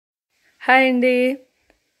Hi అండి.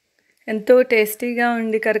 ఎంతో టేస్టీగా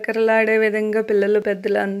ఉండి కరకరలాడే విధంగా పిల్లలు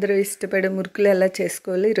పెద్దలు అందరూ ఇష్టపడే మురుకులు ఎలా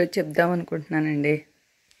చేసుకోవాలో ఈరోజు చెప్దాం అనుకుంటున్నానండి.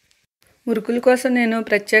 మురుకుల కోసం నేను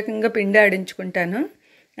ప్రత్యేకంగా పిండి ఆడించుకుంటాను.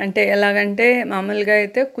 అంటే ఎలాగంటే మామూలుగా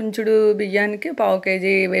అయితే కుంచుడు బియ్యానికి పావు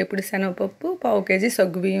కేజీ వేపుడు శనగపప్పు, పావు కేజీ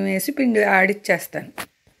సగ్గుబియ్యం వేసి పిండి ఆడిచ్చేస్తాను.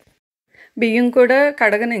 బియ్యం కూడా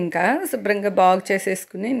కడగను, ఇంకా శుభ్రంగా బాగు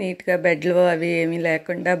చేసేసుకుని నీట్గా బెడ్లు అవి ఏమీ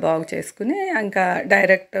లేకుండా బాగు చేసుకుని ఇంకా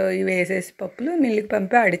డైరెక్ట్ ఇవి వేసేసి పప్పులు మిల్లుకి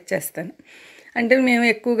పంపి ఆడిచ్చేస్తాను. అంటే మేము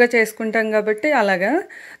ఎక్కువగా చేసుకుంటాం కాబట్టి అలాగా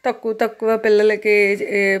తక్కువ పిల్లలకి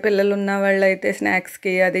పిల్లలు ఉన్న వాళ్ళు అయితే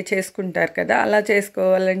స్నాక్స్కి అది చేసుకుంటారు కదా, అలా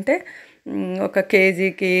చేసుకోవాలంటే ఒక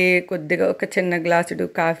కేజీకి కొద్దిగా ఒక చిన్న గ్లాసుడు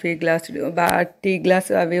కాఫీ గ్లాసుడు టీ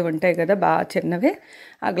గ్లాసు అవి ఉంటాయి కదా బాగా చిన్నవి,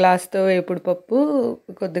 ఆ గ్లాస్తో వేపుడు పప్పు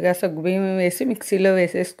కొద్దిగా సగ్గుబియ్యం వేసి మిక్సీలో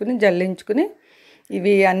వేసేసుకుని జల్లించుకుని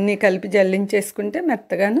ఇవి అన్నీ కలిపి జల్లించేసుకుంటే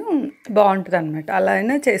మెత్తగాను బాగుంటుంది అన్నమాట. అలా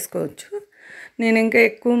అయినా చేసుకోవచ్చు. నేను ఇంకా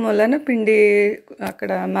ఎక్కువ మూలన పిండి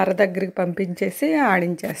అక్కడ మర దగ్గరికి పంపించేసి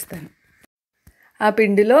ఆడించేస్తాను. ఆ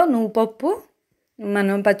పిండిలో నువ్వుపప్పు,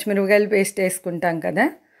 మనం పచ్చిమిరపకాయలు పేస్ట్ వేసుకుంటాం కదా,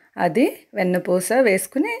 అది వెన్నపూస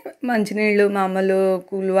వేసుకుని మంచినీళ్ళు మామూలు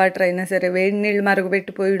కూల్ వాటర్ అయినా సరే వేడి నీళ్ళు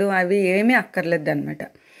మరగబెట్టిపోయడం అవి ఏమీ అక్కర్లేదు అనమాట.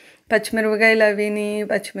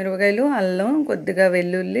 పచ్చిమిరపకాయలు, అల్లం, కొద్దిగా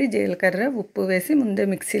వెల్లుల్లి, జీలకర్ర, ఉప్పు వేసి ముందే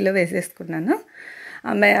మిక్సీలో వేసేసుకున్నాను.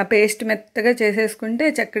 ఆ పేస్ట్ మెత్తగా చేసేసుకుంటే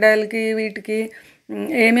చెక్కడాలకి వీటికి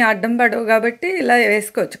ఏమీ అడ్డం పడవు కాబట్టి ఇలా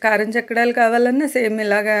వేసుకోవచ్చు. కారం చెక్కడాలు కావాలన్నా సేమ్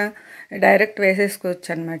ఇలాగా డైరెక్ట్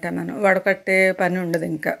వేసేసుకోవచ్చు అనమాట. మనం వడకట్టే పని ఉండదు.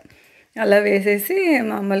 ఇంకా అలా వేసేసి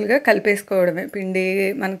మామూలుగా కలిపేసుకోవడమే. పిండి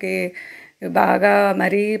మనకి బాగా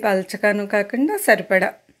మరీ పలచగాను కాకుండా సరిపడా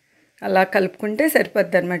అలా కలుపుకుంటే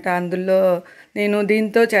సరిపోద్ది అనమాట. అందులో నేను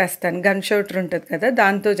దీంతో చేస్తాను, గన్ షౌటర్ ఉంటుంది కదా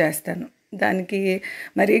దాంతో చేస్తాను. దానికి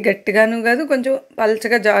మరీ గట్టిగాను కాదు, కొంచెం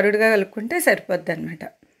పలచగా జారుడుగా కలుపుకుంటే సరిపోద్ది అనమాట.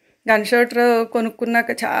 గన్ షౌటర్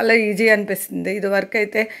కొనుక్కున్నాక చాలా ఈజీ అనిపిస్తుంది. ఇదివరకు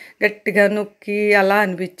అయితే గట్టిగా నొక్కి అలా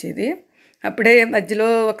అనిపించేది. అప్పుడే మధ్యలో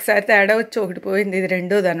ఒకసారి తేడా వచ్చి ఒకటి పోయింది, ఇది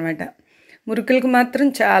రెండోది అనమాట. మురుకులకు మాత్రం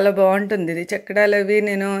చాలా బాగుంటుంది ఇది. చెక్కడాలు అవి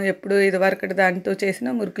నేను ఎప్పుడు ఇదివరకు దాంతో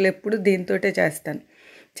చేసిన మురుకులు ఎప్పుడు దీంతోటే చేస్తాను,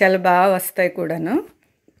 చాలా బాగా వస్తాయి కూడాను.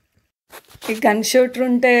 ఈ గన్ షూటర్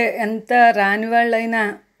ఉంటే ఎంత రాని వాళ్ళైనా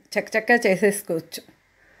చక్కచక్క చేసేసుకోవచ్చు,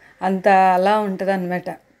 అంత అలా ఉంటుంది అనమాట.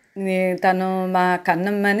 తను మా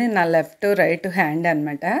కన్నమ్మని నా లెఫ్ట్ రైట్ హ్యాండ్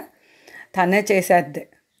అనమాట. తనే చేసేద్ది.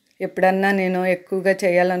 ఎప్పుడన్నా నేను ఎక్కువగా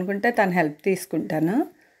చేయాలనుకుంటే తను హెల్ప్ తీసుకుంటాను.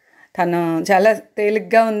 తను చాలా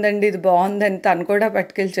తేలిగ్గా ఉందండి, ఇది బాగుందని తను కూడా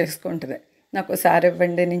పట్టుకెళ్ళి చేసుకుంటుంది. నాకు ఒకసారి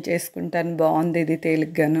ఇవ్వండి నేను చేసుకుంటాను, బాగుంది ఇది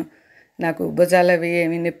తేలిగ్గాను, నాకు భుజాలు అవి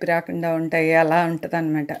ఏమీ నొప్పి రాకుండా ఉంటాయి, అలా ఉంటుంది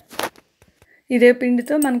అనమాట. ఇదే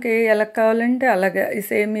పిండితో మనకి ఎలా కావాలంటే అలాగే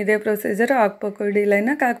సేమ్ ఇదే ప్రొసీజర్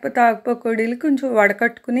ఆకుపకోడీలైనా, కాకపోతే ఆకుపకోడీలు కొంచెం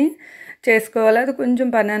వడకట్టుకుని చేసుకోవాలి, అది కొంచెం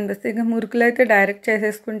పని అనిపిస్తుంది. ఇంకా మురుకులు అయితే డైరెక్ట్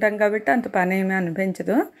చేసేసుకుంటాం కాబట్టి అంత పని ఏమీ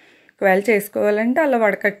అనిపించదు. ఒకవేళ చేసుకోవాలంటే అలా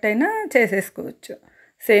వడకట్టైనా చేసేసుకోవచ్చు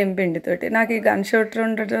సేమ్ పిండితోటి. నాకు ఈ గన్ షూటర్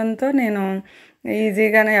ఉండటంతో నేను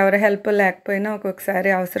ఈజీగానే ఎవరి హెల్ప్ లేకపోయినా ఒక్కొక్కసారి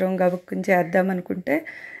అవసరం గబుక్కుని చేద్దామనుకుంటే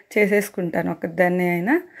చేసేసుకుంటాను ఒక్కదాన్ని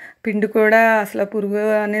అయినా. పిండి కూడా అసలు పురుగు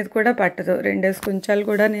అనేది కూడా పట్టదు. 2 కొంచాలు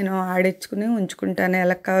కూడా నేను ఆడించుకుని ఉంచుకుంటాను,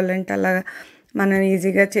 ఎలా కావాలంటే అలా మనం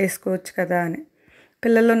ఈజీగా చేసుకోవచ్చు కదా అని.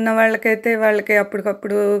 పిల్లలు ఉన్న వాళ్ళకైతే వాళ్ళకి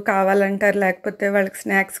అప్పటికప్పుడు కావాలంటారు, లేకపోతే వాళ్ళకి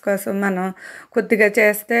స్నాక్స్ కోసం మనం కొద్దిగా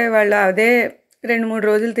చేస్తే వాళ్ళు అదే 2-3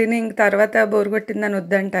 రోజులు తిని ఇంక తర్వాత బోరు కొట్టిందని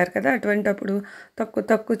వద్దంటారు కదా, అటువంటప్పుడు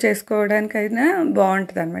తక్కువ చేసుకోవడానికైనా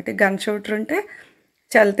బాగుంటుంది అనమాట. గన్ షూటర్ ఉంటే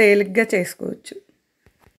చాలా తేలిగ్గా చేసుకోవచ్చు.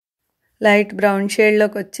 లైట్ బ్రౌన్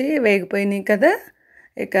షేడ్లోకి వచ్చి వేగిపోయినాయి కదా,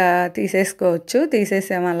 ఇక తీసేసుకోవచ్చు.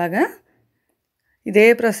 తీసేసాము అలాగా. ఇదే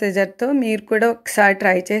ప్రొసీజర్తో మీరు కూడా ఒకసారి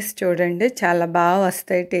ట్రై చేసి చూడండి, చాలా బాగా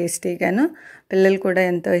వస్తాయి టేస్టీగాను. పిల్లలు కూడా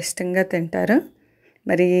ఎంతో ఇష్టంగా తింటారు.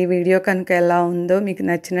 మరి ఈ వీడియో కనుక ఎలా ఉందో మీకు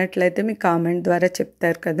నచ్చినట్లయితే మీ కామెంట్ ద్వారా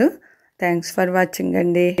చెప్తారు కదా. థ్యాంక్స్ ఫర్ వాచింగ్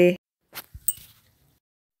అండి.